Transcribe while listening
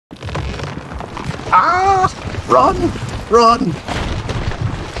Run! Run!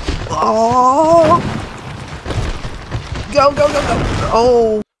 Oh! Go, go, go, go!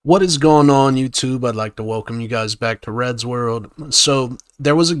 Oh! What is going on, YouTube? I'd like to welcome you guys back to Red's World. So,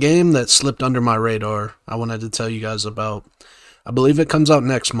 there was a game that slipped under my radar I wanted to tell you guys about. I believe it comes out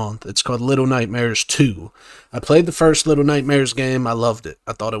next month. It's called Little Nightmares 2. I played the first Little Nightmares game. I loved it.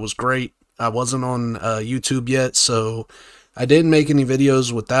 I thought it was great. I wasn't on YouTube yet, so I didn't make any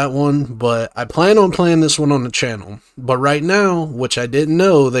videos with that one, but I plan on playing this one on the channel. But right now, which I didn't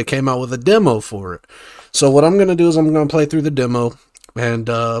know, they came out with a demo for it. So what I'm going to do is I'm going to play through the demo and,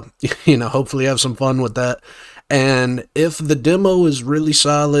 hopefully have some fun with that. And if the demo is really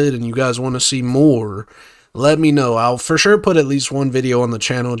solid and you guys want to see more, let me know. I'll for sure put at least one video on the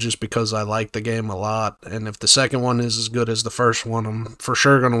channel just because I like the game a lot. And if the second one is as good as the first one, I'm for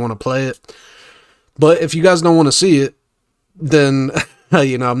sure going to want to play it. But if you guys don't want to see it, then,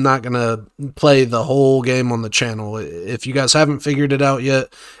 I'm not going to play the whole game on the channel. If you guys haven't figured it out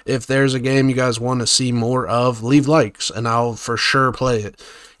yet, if there's a game you guys want to see more of, leave likes, and I'll for sure play it.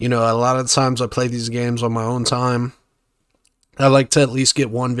 A lot of times I play these games on my own time. I like to at least get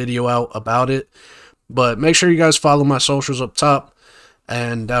one video out about it. But make sure you guys follow my socials up top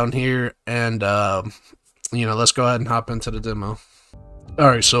and down here, and, let's go ahead and hop into the demo.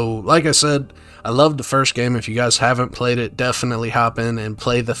 Alright, so like I said, I loved the first game. If you guys haven't played it, definitely hop in and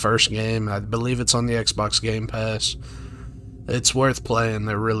play the first game. I believe it's on the Xbox Game Pass. It's worth playing.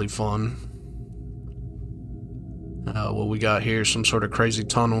 They're really fun. What we got here, some sort of crazy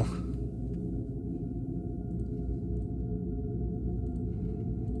tunnel.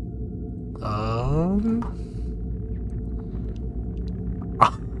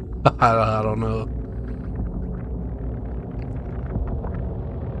 I don't know.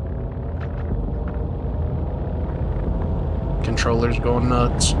 Controller's going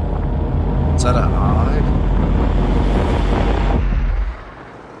nuts. Is that a eye?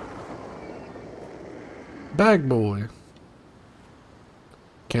 Bag boy.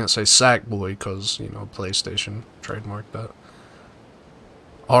 Can't say sack boy because, PlayStation trademarked that.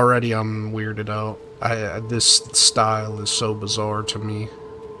 Already I'm weirded out. This style is so bizarre to me.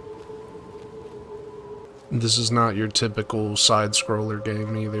 This is not your typical side-scroller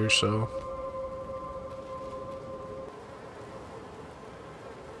game either, so...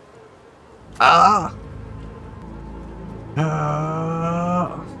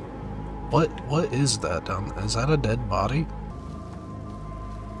 What is that down there? Is that a dead body?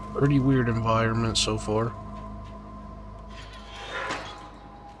 Pretty weird environment so far.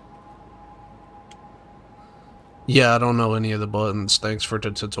 Yeah, I don't know any of the buttons. Thanks for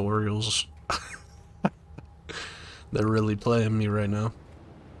the tutorials. They're really playing me right now.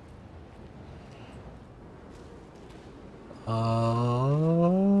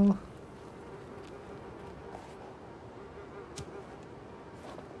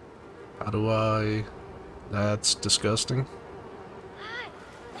 How do I... That's disgusting.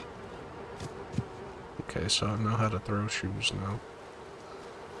 Okay, so I know how to throw shoes now.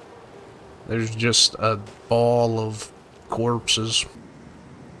 There's just a ball of corpses.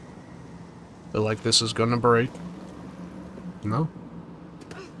 Feel like this is gonna break. No?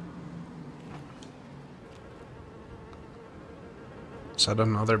 Is that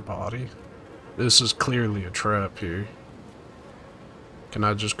another body? This is clearly a trap here. Can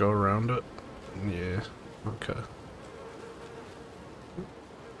I just go around it? Yeah, okay.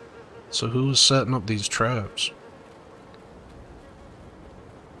 So who is setting up these traps?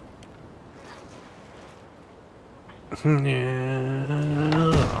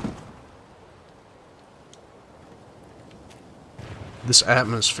 Yeah. This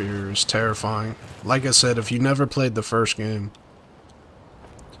atmosphere is terrifying. Like I said, if you never played the first game,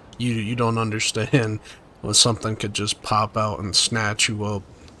 you don't understand when something could just pop out and snatch you up.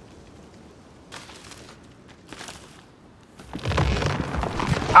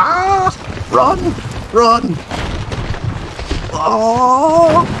 Ah! Run! Run!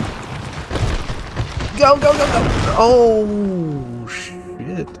 Oh! Go, go, go, go! Oh,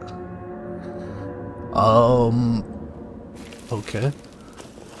 shit. Okay.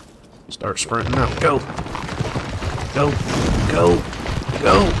 Start sprinting now. Go! Go! Go!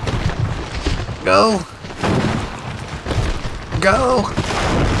 Go! Go! Go!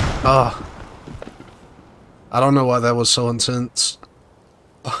 Ah. I don't know why that was so intense.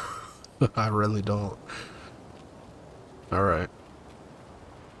 I really don't. Alright.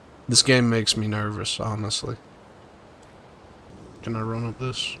 This game makes me nervous, honestly. Can I run up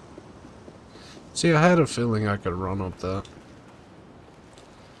this? See, I had a feeling I could run up that.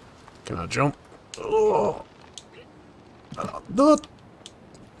 Can I jump? Oh.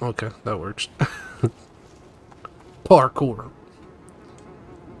 Okay, that works. Parkour.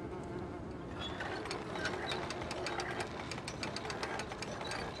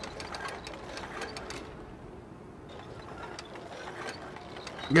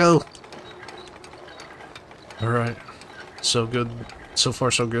 Go. Alright. So good. So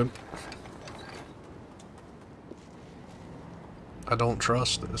far, so good. I don't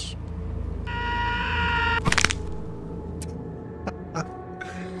trust this.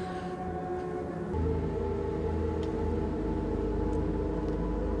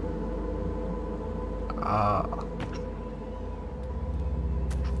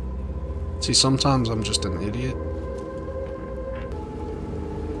 See, sometimes I'm just an idiot.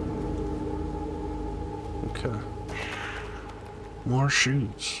 Okay. More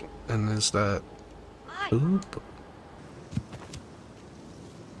shoes. And is that... Oop.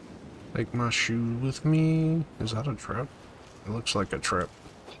 Take my shoe with me. Is that a trap? It looks like a trap.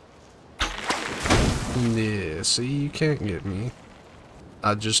 Yeah, see, you can't get me.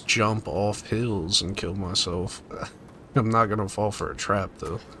 I just jump off hills and kill myself. I'm not gonna fall for a trap,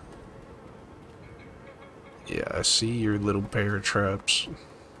 though. Yeah, I see your little pair of traps.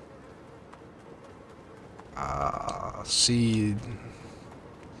 See...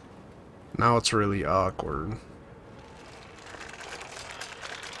 Now it's really awkward.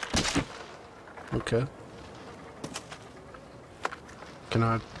 Okay. Can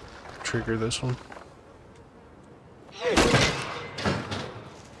I trigger this one?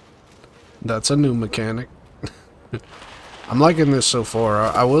 That's a new mechanic. I'm liking this so far.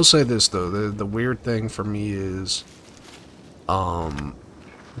 I will say this though, the weird thing for me is the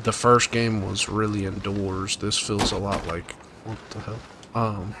first game was really indoors. This feels a lot like, what the hell?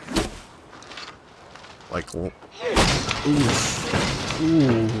 Like, oof.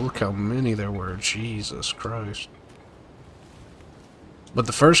 Ooh, look how many there were. Jesus Christ. But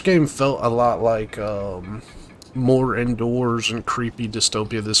the first game felt a lot like more indoors and creepy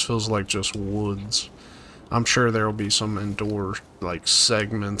dystopia. This feels like just woods. I'm sure there will be some indoor like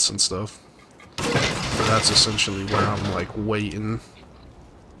segments and stuff. But that's essentially where I'm like waiting.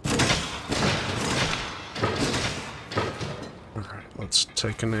 Alright, let's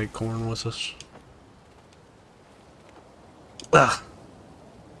take an acorn with us. Ah.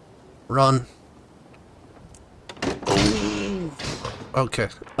 Run. Okay.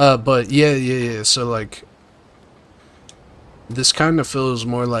 But yeah. So like, this kind of feels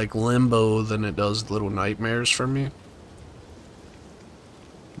more like Limbo than it does Little Nightmares for me.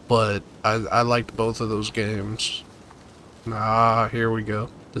 But I liked both of those games. Ah, here we go.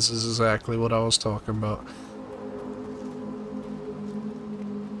 This is exactly what I was talking about.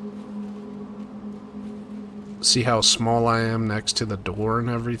 See how small I am next to the door and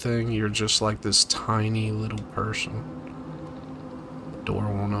everything? You're just like this tiny little person. The door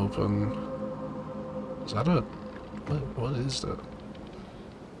won't open. Is that a... What is that?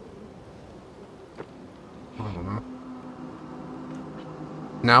 I don't know.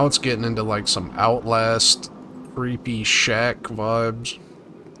 Now it's getting into like some Outlast, creepy shack vibes.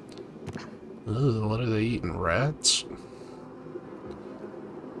 Ugh, what are they eating? Rats?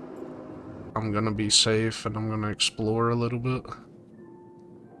 I'm gonna be safe and I'm gonna explore a little bit.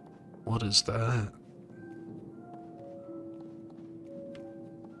 What is that?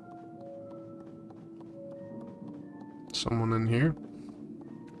 Someone in here?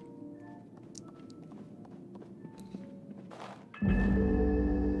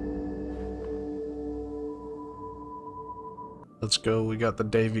 Let's go, we got the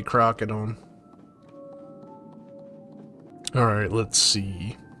Davy Crockett on. Alright, let's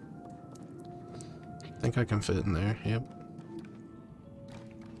see. I think I can fit in there, yep.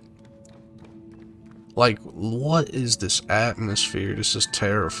 Like, what is this atmosphere? This is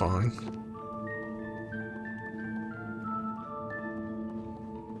terrifying.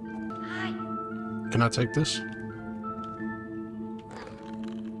 Can I take this?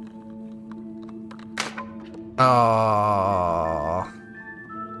 Ah,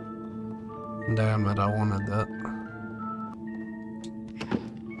 damn it, I wanted that.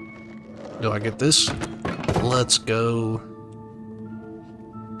 Do I get this? Let's go.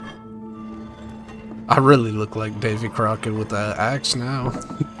 I really look like Davy Crockett with that axe now.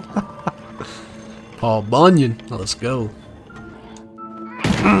 Paul Bunyan, let's go.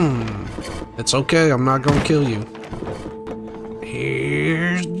 It's okay, I'm not gonna kill you.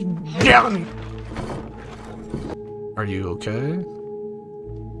 Here's Johnny. Are you okay?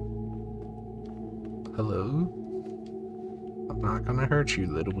 Hello? I'm not gonna hurt you,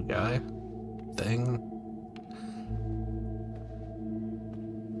 little guy. Thing.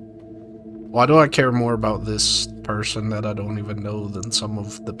 Why do I care more about this person that I don't even know than some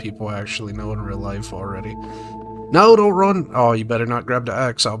of the people I actually know in real life already? No, don't run. Oh, you better not grab the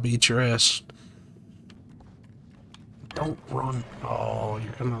axe. I'll beat your ass. Don't run. Oh,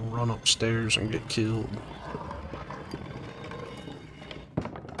 you're gonna run upstairs and get killed.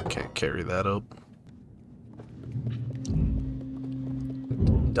 Can't carry that up.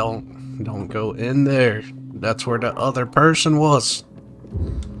 Don't go in there. That's where the other person was.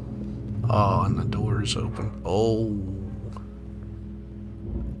 Oh, and the door is open. Oh.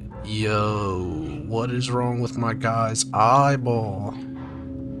 Yo, what is wrong with my guy's eyeball?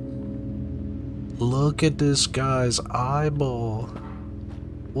 Look at this guy's eyeball.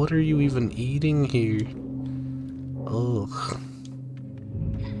 What are you even eating here? Ugh.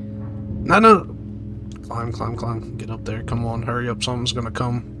 No, no. Climb, climb, climb. Get up there. Come on, hurry up. Something's gonna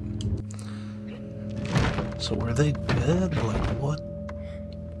come. So were they dead? Like, what?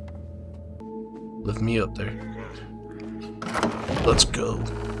 Lift me up there. Let's go.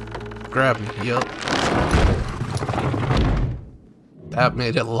 Grab me. Yup. That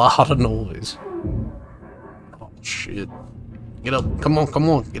made a lot of noise. Oh, shit. Get up. Come on, come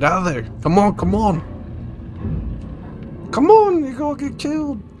on. Get out of there. Come on, come on. Come on, you're gonna get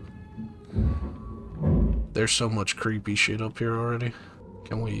killed. There's so much creepy shit up here already.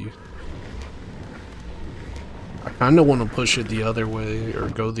 Can we... I kind of want to push it the other way, or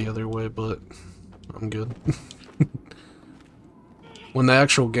go the other way, but I'm good. When the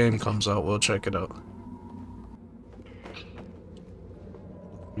actual game comes out, we'll check it out.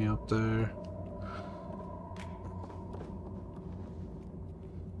 Me up there.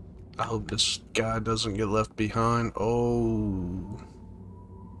 I hope this guy doesn't get left behind. Oh.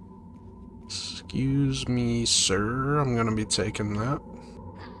 Excuse me, sir. I'm gonna be taking that.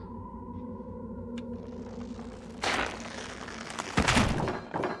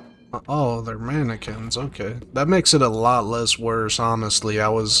 Oh, they're mannequins. Okay. That makes it a lot less worse, honestly. I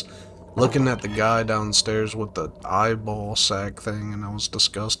was looking at the guy downstairs with the eyeball sack thing and I was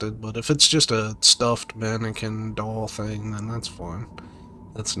disgusted. But if it's just a stuffed mannequin doll thing, then that's fine.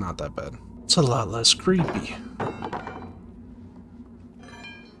 That's not that bad. It's a lot less creepy.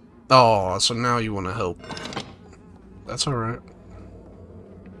 Oh, so now you want to help. That's alright.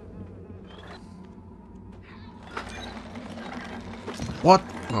 What?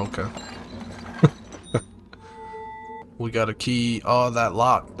 Okay. We got a key. Oh, that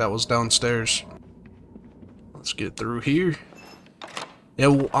lock. That was downstairs. Let's get through here. Yeah,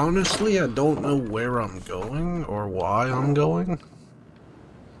 well, honestly, I don't know where I'm going or why I'm going.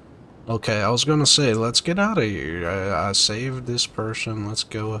 Okay, I was gonna say, let's get out of here. I saved this person. Let's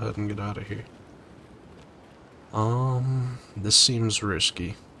go ahead and get out of here. This seems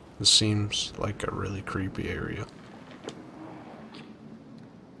risky. This seems like a really creepy area.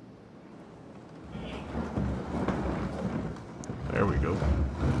 There we go.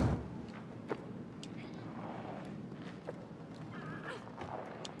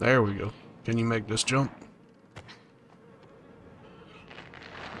 There we go. Can you make this jump?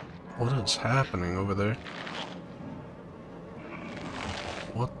 What is happening over there?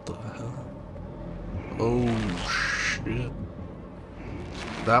 What the hell? Oh, shit.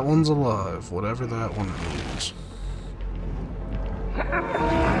 That one's alive, whatever that one is.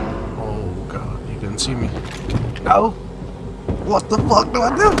 Oh, God, you didn't see me. No! What the fuck do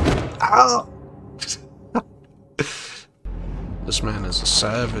I do? Ow! This man is a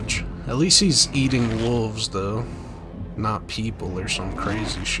savage. At least he's eating wolves, though. Not people or some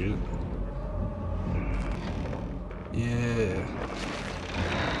crazy shit. Yeah.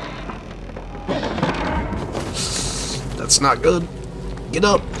 That's not good. Get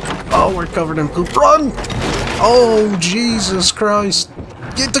up. Oh, we're covered in poop. Run! Oh, Jesus Christ.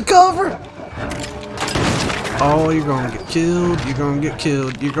 Get the cover! Oh, you're gonna get killed. You're gonna get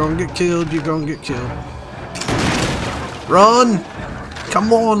killed. You're gonna get killed. You're gonna get killed. Run!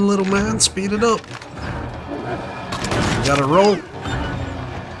 Come on, little man. Speed it up. You gotta roll.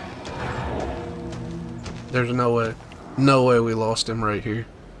 There's no way. No way we lost him right here.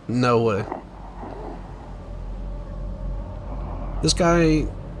 No way. This guy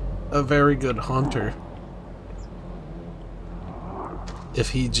ain't a very good hunter.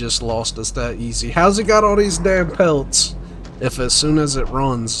 If he just lost us that easy. How's he got all these damn pelts? If as soon as it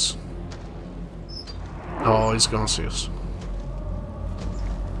runs... Oh, he's gonna see us.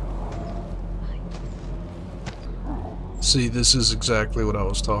 See, this is exactly what I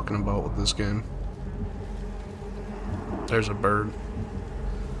was talking about with this game. There's a bird.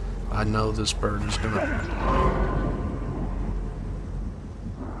 I know this bird is gonna...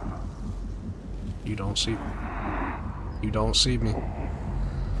 You don't see... You don't see me.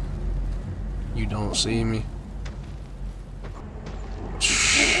 You don't see me.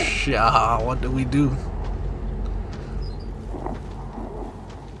 Yeah, what do we do?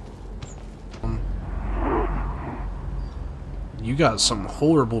 you got some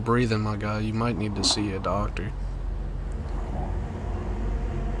horrible breathing, my guy. You might need to see a doctor.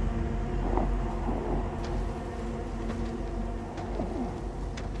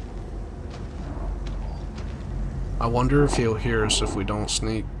 I wonder if he'll hear us if we don't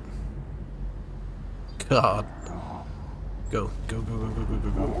sneak. God. Go, go, go, go, go, go, go,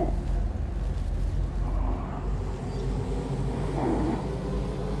 go.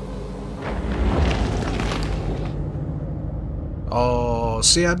 Oh,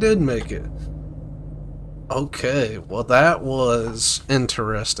 see, I did make it. Okay, well, that was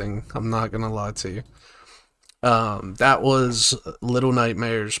interesting. I'm not gonna lie to you. That was Little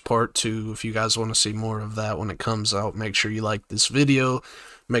Nightmares Part 2. If you guys want to see more of that when it comes out, make sure you like this video.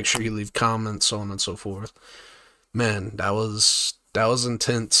 Make sure you leave comments, so on and so forth. Man, that was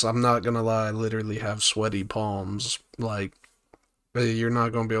intense. I'm not gonna lie, I literally have sweaty palms. Like, you're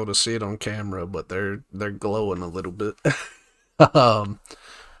not gonna be able to see it on camera, but they're glowing a little bit.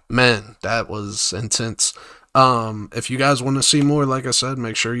 Man, that was intense. If you guys want to see more, like I said,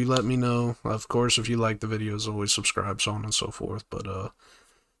 make sure you let me know. Of course, if you like the videos, always subscribe, so on and so forth. But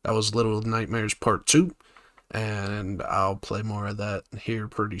that was Little Nightmares Part 2, and I'll play more of that here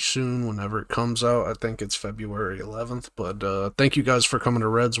pretty soon whenever it comes out. I think it's February 11th. But thank you guys for coming to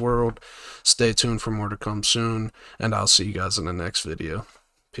Red's World. Stay tuned for more to come soon, and I'll see you guys in the next video.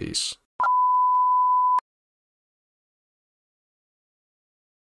 Peace.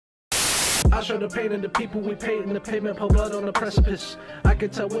 I show the pain in the people we paint in the pavement, pour blood on the precipice. I can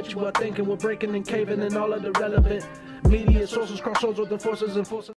tell what you are thinking, we're breaking and caving and all of the relevant media sources cross swords with the forces and forces.